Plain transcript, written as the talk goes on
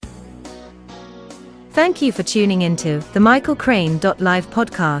Thank you for tuning into the Michael Crane Live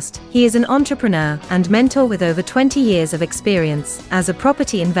podcast. He is an entrepreneur and mentor with over 20 years of experience as a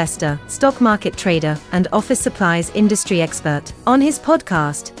property investor, stock market trader, and office supplies industry expert. On his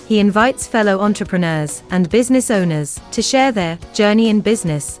podcast, he invites fellow entrepreneurs and business owners to share their journey in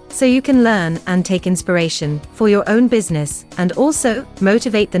business so you can learn and take inspiration for your own business and also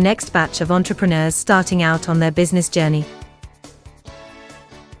motivate the next batch of entrepreneurs starting out on their business journey.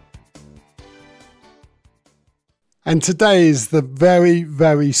 And today is the very,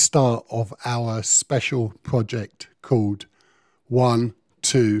 very start of our special project called 1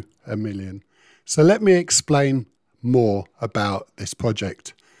 to a Million. So let me explain more about this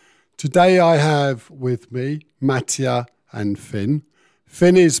project. Today I have with me Mattia and Finn.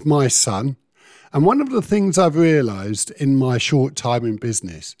 Finn is my son. And one of the things I've realised in my short time in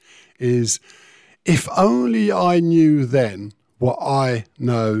business is if only I knew then what I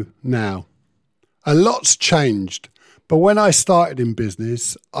know now. A lot's changed, but when I started in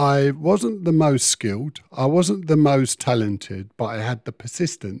business, I wasn't the most skilled, I wasn't the most talented, but I had the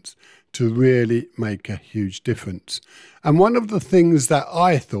persistence to really make a huge difference. And one of the things that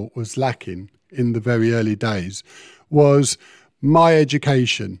I thought was lacking in the very early days was my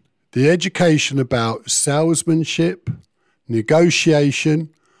education. The education about salesmanship, negotiation,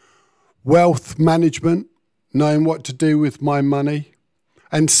 wealth management, knowing what to do with my money,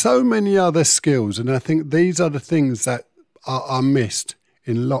 and so many other skills. And I think these are the things that are missed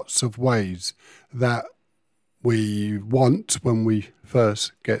in lots of ways that we want when we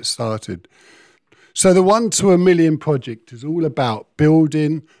first get started. So the 1 to a Million project is all about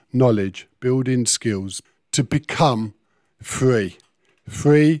building knowledge, building skills to become free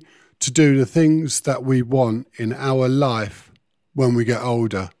to do the things that we want in our life when we get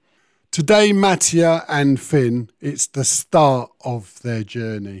older. Today, Mattia and Finn, it's the start of their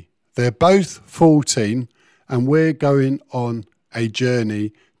journey. They're both 14 and we're going on a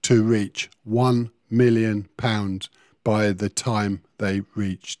journey to reach £1 million by the time they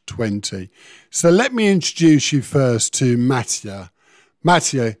reach 20. So let me introduce you first to Mattia.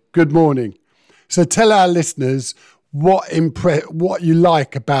 Mattia, good morning. So tell our listeners what you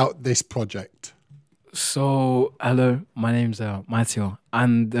like about this project. So, hello, my name's Matthew,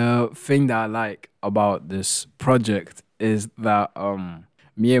 and the thing that I like about this project is that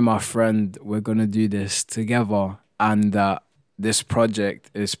me and my friend, we're going to do this together, and that this project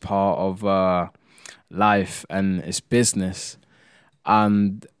is part of life and it's business.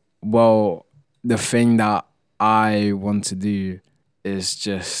 And, well, the thing that I want to do is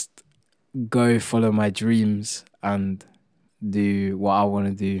just go follow my dreams and do what I want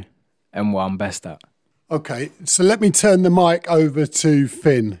to do and what I'm best at. Okay, so let me turn the mic over to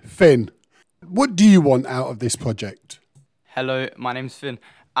Finn. Finn, what do you want out of this project? Hello, my name's Finn,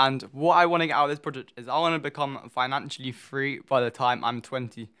 and what I want to get out of this project is I want to become financially free by the time I'm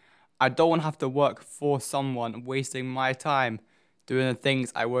 20. I don't want to have to work for someone, wasting my time doing the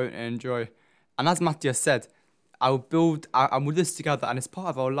things I won't enjoy. And as Mattia said, I'll do this together, and it's part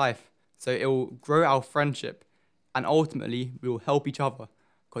of our life, so it will grow our friendship, and ultimately we will help each other,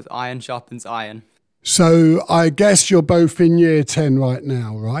 because iron sharpens iron. So I guess you're both in year 10 right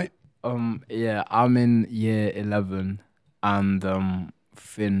now, right? Yeah, I'm in year 11 and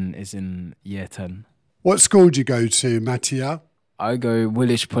Finn is in year 10. What school do you go to, Mattia? I go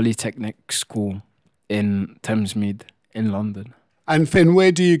Woolwich Polytechnic School in Thamesmead in London. And Finn,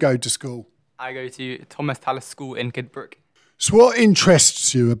 where do you go to school? I go to Thomas Tallis School in Kidbrooke. So what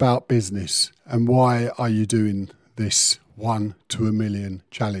interests you about business and why are you doing this 1 to a Million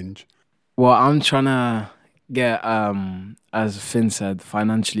challenge? Well, I'm trying to get, as Finn said,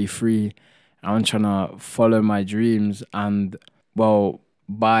 financially free. I'm trying to follow my dreams and, well,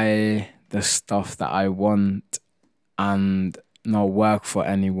 buy the stuff that I want and not work for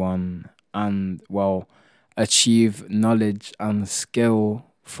anyone and, well, achieve knowledge and skill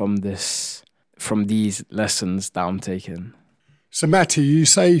from these lessons that I'm taking. So, Matty, you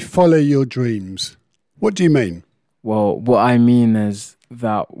say follow your dreams. What do you mean? Well, what I mean is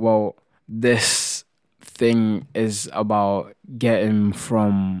that, well, this thing is about getting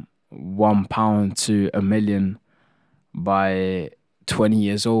from £1 to £1 million by 20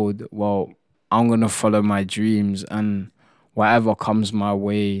 years old. Well, I'm going to follow my dreams and whatever comes my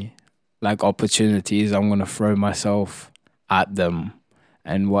way, like opportunities, I'm going to throw myself at them.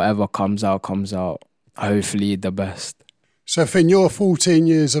 And whatever comes out, hopefully the best. So, Finn, you're 14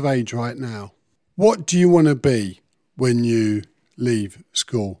 years of age right now. What do you want to be when you leave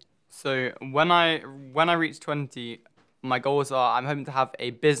school? So when I reach 20, my goals are I'm hoping to have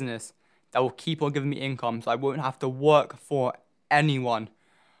a business that will keep on giving me income so I won't have to work for anyone.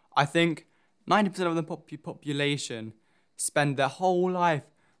 I think 90% of the population spend their whole life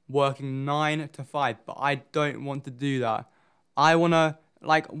working 9 to 5, but I don't want to do that. I want to,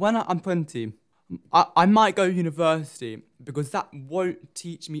 like, when I'm 20, I might go to university because that won't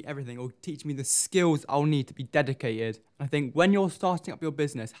teach me everything or teach me the skills I'll need to be dedicated. I think when you're starting up your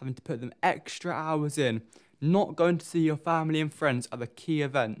business, having to put them extra hours in, not going to see your family and friends at the key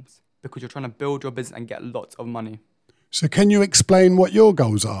events because you're trying to build your business and get lots of money. So can you explain what your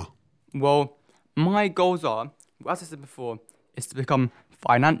goals are? Well, my goals are, as I said before, is to become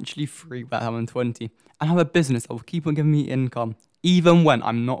financially free by the time I'm 20 and have a business that will keep on giving me income even when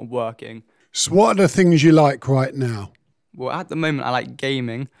I'm not working. So what are the things you like right now? Well, at the moment, I like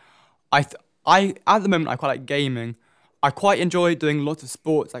gaming. At the moment, I quite like gaming. I quite enjoy doing lots of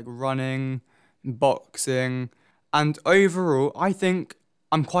sports like running, boxing, and overall, I think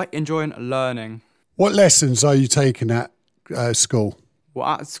I'm quite enjoying learning. What lessons are you taking at school? Well,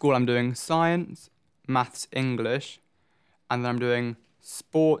 at school, I'm doing science, maths, English, and then I'm doing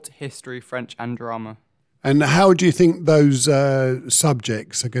sport, history, French, and drama. And how do you think those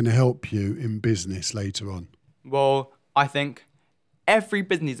subjects are going to help you in business later on? Well, I think every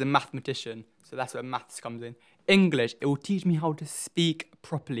business is a mathematician, so that's where maths comes in. English, it will teach me how to speak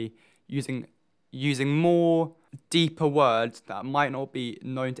properly using more deeper words that might not be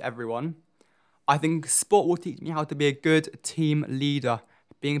known to everyone. I think sport will teach me how to be a good team leader,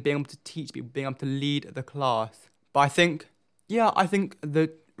 being able to teach people, being able to lead the class. But I think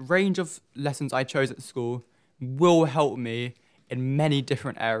the range of lessons I chose at school will help me in many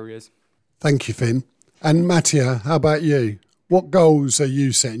different areas. Thank you, Finn. And Mattia, how about you? What goals are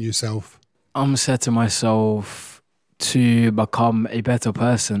you setting yourself? I'm setting myself to become a better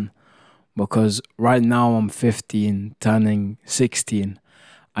person because right now I'm 15, turning 16,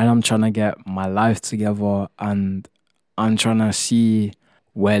 and I'm trying to get my life together and I'm trying to see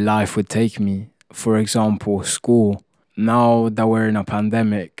where life would take me. For example, school. Now that we're in a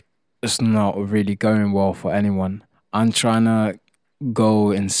pandemic, it's not really going well for anyone. I'm trying to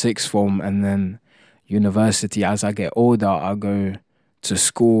go in sixth form and then university. As I get older, I'll go to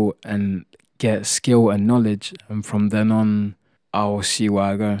school and get skill and knowledge. And from then on, I'll see where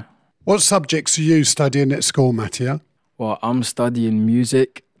I go. What subjects are you studying at school, Mattia? Well, I'm studying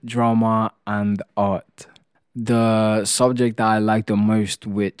music, drama, and art. The subject that I like the most,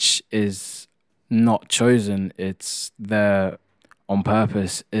 which is not chosen, it's there on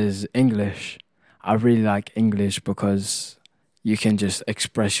purpose, is English. I really like English because you can just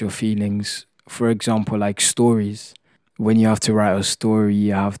express your feelings. For example, like stories. When you have to write a story,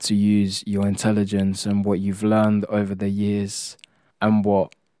 you have to use your intelligence and what you've learned over the years, and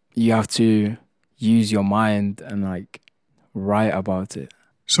what you have to use your mind and like write about it.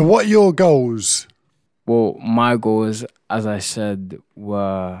 So what are your goals? Well, my goals, as I said,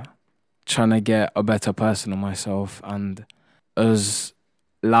 were trying to get a better person of myself, and as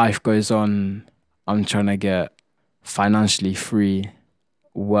life goes on, I'm trying to get financially free,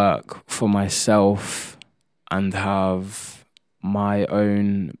 work for myself, and have my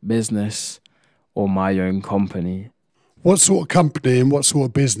own business or my own company. What sort of company and what sort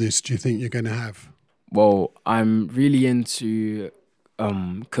of business do you think you're going to have? Well, I'm really into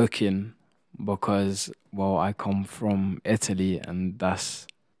cooking because, well, I come from Italy and that's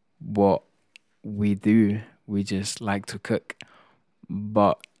what we do. We just like to cook.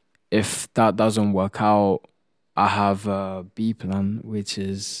 But if that doesn't work out, I have a B plan, which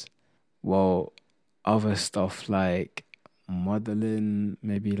is, well, other stuff like modeling,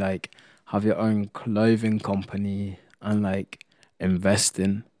 maybe like have your own clothing company and like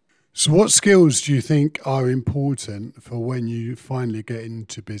investing. So what skills do you think are important for when you finally get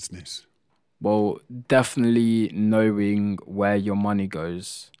into business? Well, definitely knowing where your money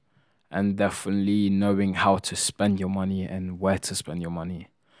goes and definitely knowing how to spend your money and where to spend your money.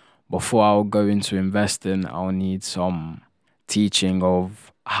 Before I'll go into investing, I'll need some teaching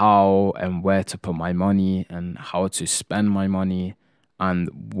of how and where to put my money and how to spend my money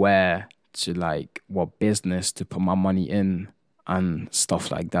and where to like what business to put my money in and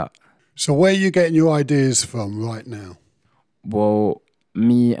stuff like that. So where are you getting your ideas from right now? Well,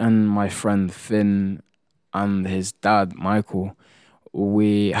 me and my friend Finn and his dad, Michael,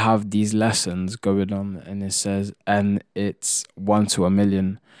 we have these lessons going on and it says, and it's 1 to 1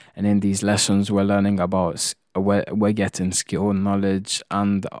 million. And in these lessons, we're learning about, we're getting skill, knowledge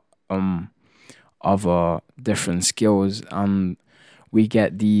and other different skills. And we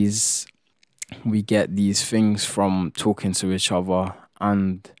get these things from talking to each other,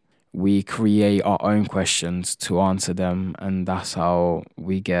 and we create our own questions to answer them, and that's how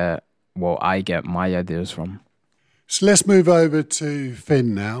I get my ideas from. So let's move over to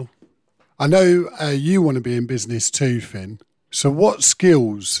Finn now. I know you want to be in business too, Finn. So what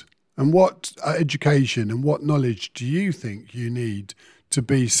skills and what education and what knowledge do you think you need to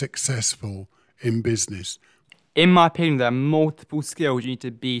be successful in business? In my opinion, there are multiple skills you need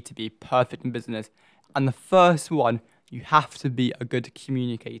to be perfect in business. And the first one, you have to be a good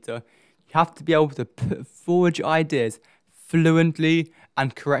communicator. You have to be able to put forward your ideas fluently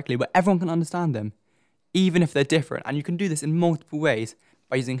and correctly where everyone can understand them, even if they're different. And you can do this in multiple ways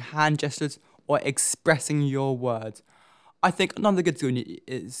by using hand gestures or expressing your words. I think another good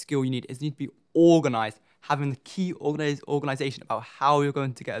skill you need is to be organized, having the key organization about how you're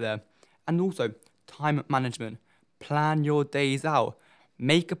going to get there. And also time management. Plan your days out.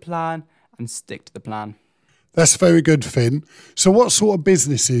 Make a plan and stick to the plan. That's very good, Finn. So what sort of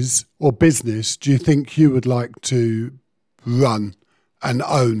businesses or business do you think you would like to run and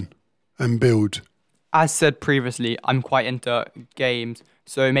own and build? As said previously, I'm quite into games.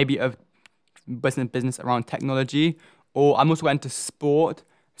 So maybe a business around technology. Or I'm also into sport.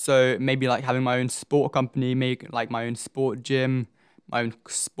 So maybe like having my own sport company, make like my own sport gym, my own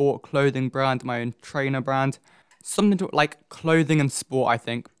sport clothing brand, my own trainer brand. Something to like clothing and sport, I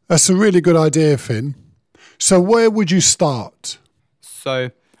think. That's a really good idea, Finn. So where would you start?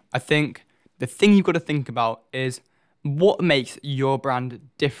 So I think the thing you've got to think about is what makes your brand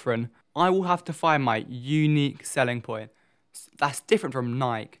different. I will have to find my unique selling point. That's different from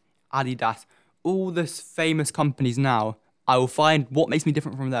Nike, Adidas, all these famous companies now. I will find what makes me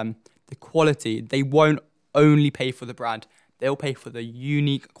different from them. The quality. They won't only pay for the brand. They'll pay for the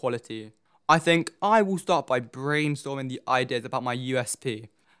unique quality. I think I will start by brainstorming the ideas about my USP.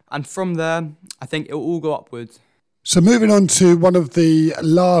 And from there, I think it will all go upwards. So moving on to one of the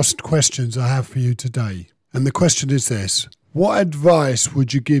last questions I have for you today. And the question is this. What advice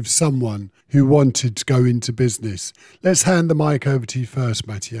would you give someone who wanted to go into business? Let's hand the mic over to you first,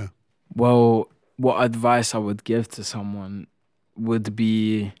 Mattia. Well, what advice I would give to someone would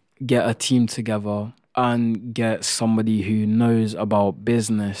be get a team together and get somebody who knows about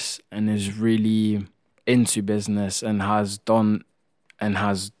business and is really into business and has done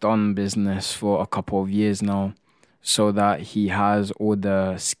business for a couple of years now, so that he has all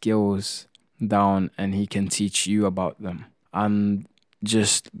the skills down and he can teach you about them. And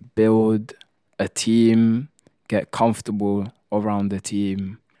just build a team, get comfortable around the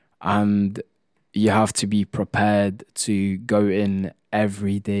team, and you have to be prepared to go in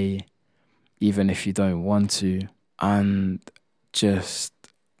every day, even if you don't want to. And just,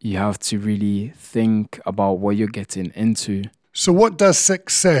 you have to really think about what you're getting into. So what does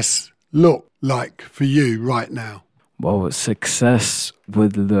success look like for you right now? Well, success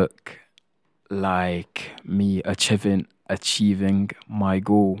would look like me achieving my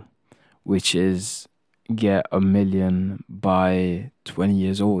goal, which is get 1 million by 20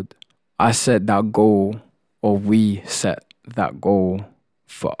 years old. I set that goal, or we set that goal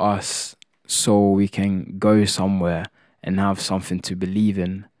for us so we can go somewhere and have something to believe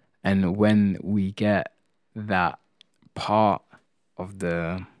in. And when we get that part of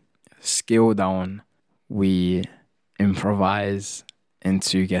the skill down, we improvise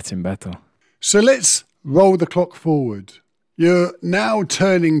into getting better. So let's roll the clock forward. You're now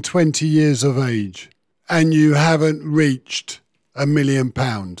turning 20 years of age and you haven't reached £1 million.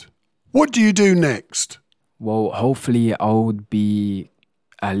 What do you do next? Well, hopefully I would be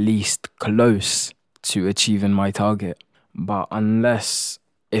at least close to achieving my target. But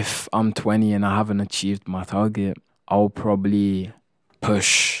if I'm 20 and I haven't achieved my target, I'll probably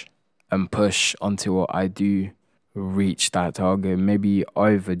push until I do reach that target. Maybe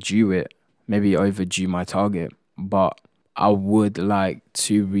overdo my target. But I would like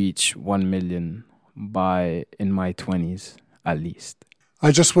to reach 1 million in my 20s at least.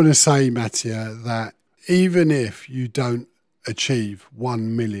 I just want to say, Mattia, that even if you don't achieve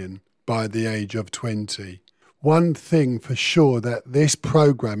 1 million by the age of 20, one thing for sure that this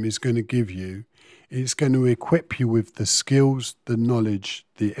program is going to give you, it's going to equip you with the skills, the knowledge,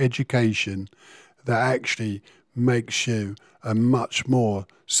 the education that actually makes you a much more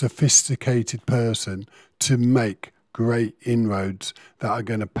sophisticated person to make great inroads that are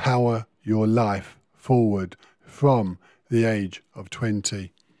going to power your life forward from the age of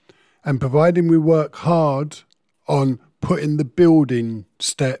 20. And providing we work hard on putting the building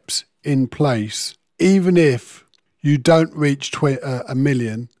steps in place, even if you don't reach 1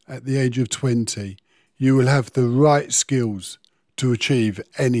 million at the age of 20, you will have the right skills to achieve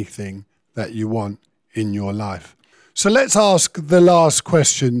anything that you want in your life. So let's ask the last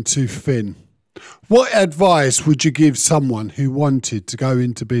question to Finn. What advice would you give someone who wanted to go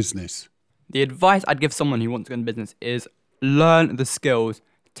into business? The advice I'd give someone who wants to go into business is learn the skills,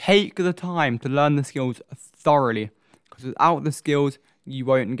 Take the time to learn the skills thoroughly, because without the skills, you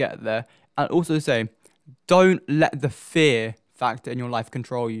won't get there. And also say, don't let the fear factor in your life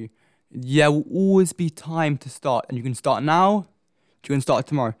control you. There will always be time to start, and you can start now, you can start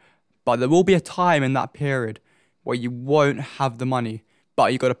tomorrow. But there will be a time in that period where you won't have the money,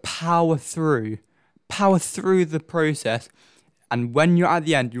 but you've got to power through the process. And when you're at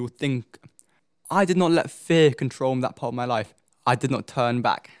the end, you'll think, I did not let fear control that part of my life. I did not turn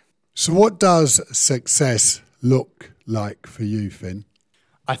back. So what does success look like for you, Finn?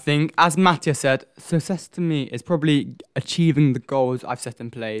 I think, as Mattia said, success to me is probably achieving the goals I've set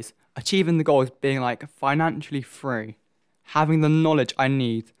in place. Achieving the goals being like financially free, having the knowledge I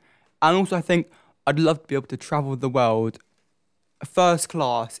need. And also I think I'd love to be able to travel the world, first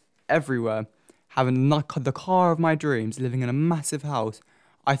class, everywhere, having the car of my dreams, living in a massive house.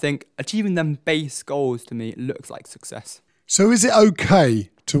 I think achieving them base goals to me looks like success. So is it okay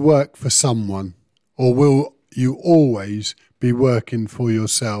to work for someone, or will you always be working for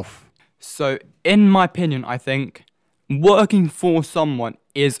yourself? So in my opinion, I think working for someone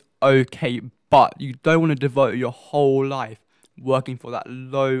is okay, but you don't want to devote your whole life working for that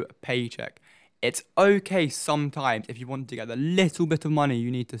low paycheck. It's okay sometimes if you want to get the little bit of money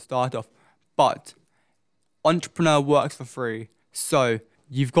you need to start off, but entrepreneur works for free. So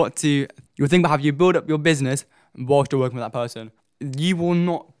you think about how you build up your business whilst you're working with that person. You will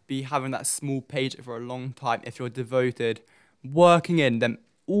not be having that small paycheck for a long time if you're devoted, working in them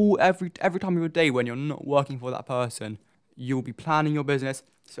every time of your day when you're not working for that person. You'll be planning your business.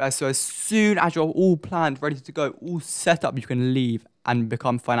 So as soon as you're all planned, ready to go, all set up, you can leave and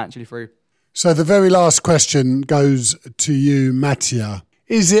become financially free. So the very last question goes to you, Mattia.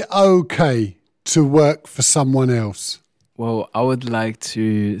 Is it okay to work for someone else? Well, I would like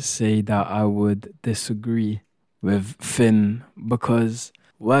to say that I would disagree with Finn, because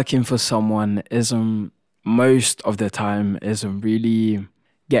working for someone most of the time isn't really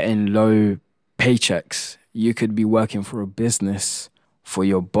getting low paychecks. You could be working for a business for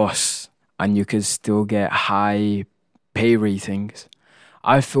your boss and you could still get high pay ratings.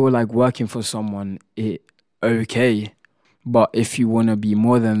 I feel like working for someone is okay, but if you want to be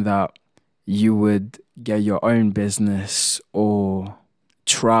more than that, you would get your own business or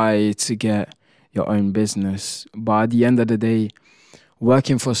try to get your own business. But at the end of the day,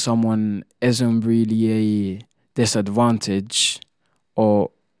 working for someone isn't really a disadvantage,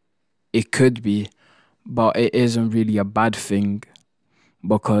 or it could be, but it isn't really a bad thing,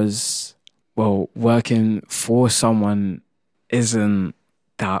 because, well, working for someone isn't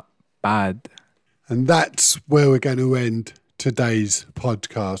that bad. And that's where we're going to end today's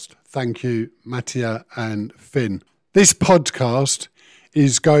podcast. Thank you, Mattia and Finn. This podcast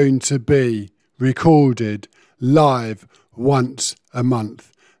is going to be recorded live once a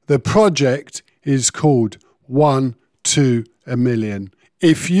month. The project is called 1 to a Million.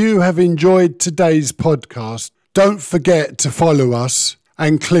 If you have enjoyed today's podcast, don't forget to follow us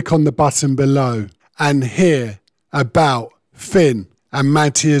and click on the button below and hear about Finn and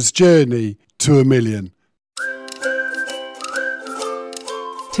Mattia's journey to a million.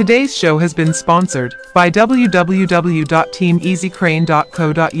 Today's show has been sponsored by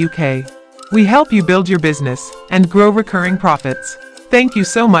www.teameasycrane.co.uk. We help you build your business and grow recurring profits. Thank you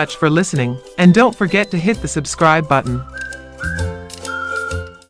so much for listening, and don't forget to hit the subscribe button.